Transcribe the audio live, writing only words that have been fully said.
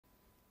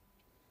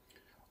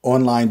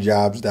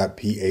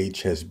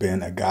Onlinejobs.ph has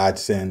been a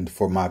godsend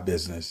for my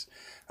business.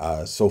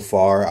 So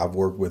far, I've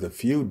worked with a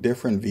few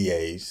different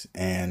VAs,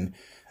 and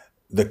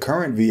the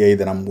current VA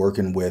that I'm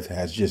working with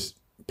has just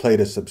played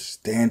a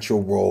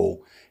substantial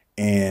role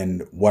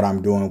in what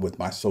I'm doing with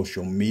my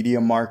social media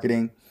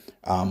marketing,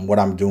 what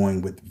I'm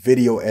doing with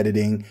video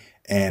editing,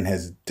 and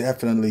has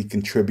definitely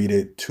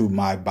contributed to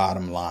my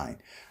bottom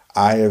line.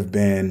 I have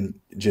been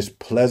just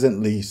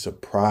pleasantly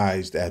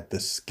surprised at the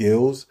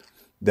skills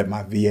that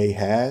my VA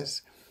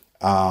has,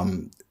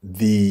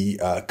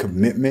 the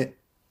commitment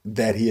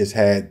that he has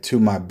had to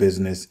my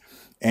business,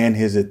 and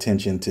his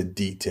attention to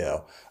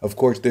detail. Of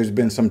course, there's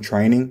been some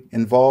training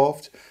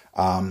involved.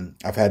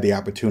 I've had the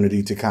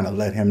opportunity to kind of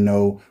let him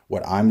know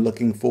what I'm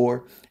looking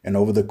for. And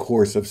over the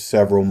course of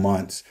several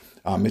months,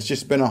 it's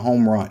just been a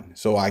home run.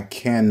 So I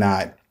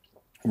cannot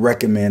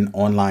recommend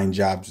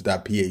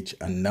Onlinejobs.ph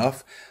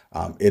enough.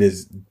 It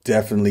has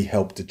definitely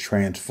helped to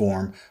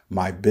transform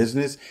my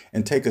business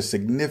and take a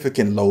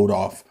significant load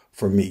off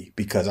for me,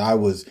 because I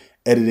was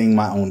editing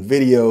my own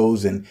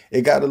videos and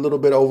it got a little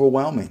bit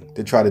overwhelming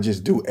to try to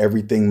just do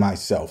everything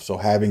myself. So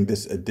having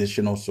this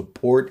additional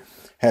support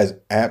has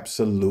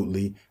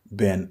absolutely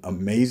been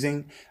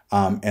amazing.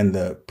 And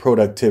the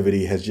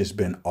productivity has just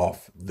been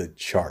off the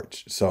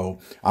charts. So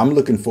I'm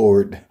looking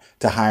forward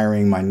to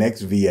hiring my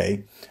next VA.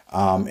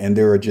 And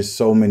there are just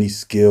so many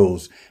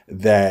skills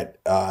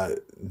that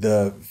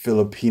the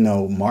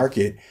Filipino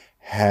market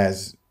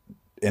has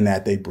and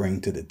that they bring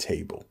to the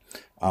table.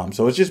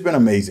 So it's just been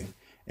amazing.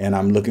 And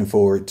I'm looking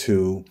forward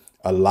to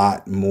a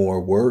lot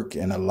more work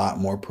and a lot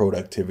more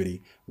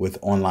productivity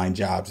with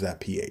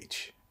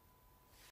Onlinejobs.ph.